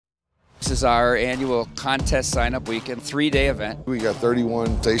is our annual contest sign-up weekend, 3-day event. We got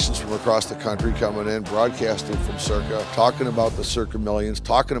 31 stations from across the country coming in, broadcasting from Circa, talking about the Circa Millions,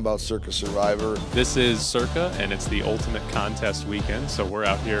 talking about Circa Survivor. This is Circa, and it's the ultimate contest weekend, so we're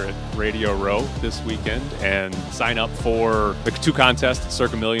out here at Radio Row this weekend, and sign up for the two contests,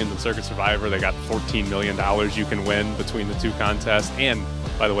 Circa Millions and Circa Survivor. They got $14 million you can win between the two contests, and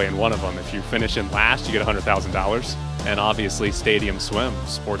by the way, in one of them, if you finish in last, you get $100,000. And obviously, Stadium Swim,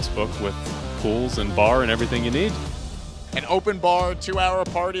 sportsbook with pools and bar and everything you need. An open bar 2-hour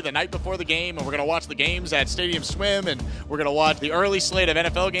party the night before the game, and we're going to watch the games at Stadium Swim, and we're going to watch the early slate of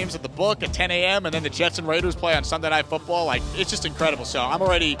NFL games at the Book at 10 a.m., and then the Jets and Raiders play on Sunday Night Football. Like, it's just incredible. So I'm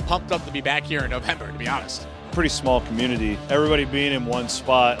already pumped up to be back here in November, to be honest. Pretty small community. Everybody being in one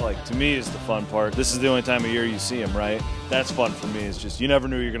spot, like, to me, is the fun part. This is the only time of year you see them, right? That's fun for me. It's just you never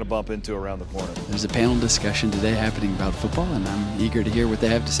knew you're going to bump into around the corner. There's a panel discussion today happening about football, and I'm eager to hear what they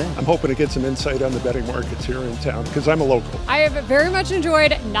have to say. I'm hoping to get some insight on the betting markets here in town because I'm a local. I have very much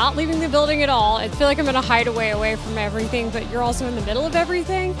enjoyed not leaving the building at all. I feel like I'm in a hideaway away from everything, but you're also in the middle of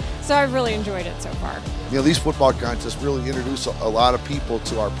everything, so I've really enjoyed it so far. You know, these football contests really introduce a lot of people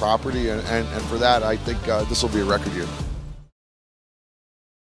to our property, and for that, I think this will be a record year.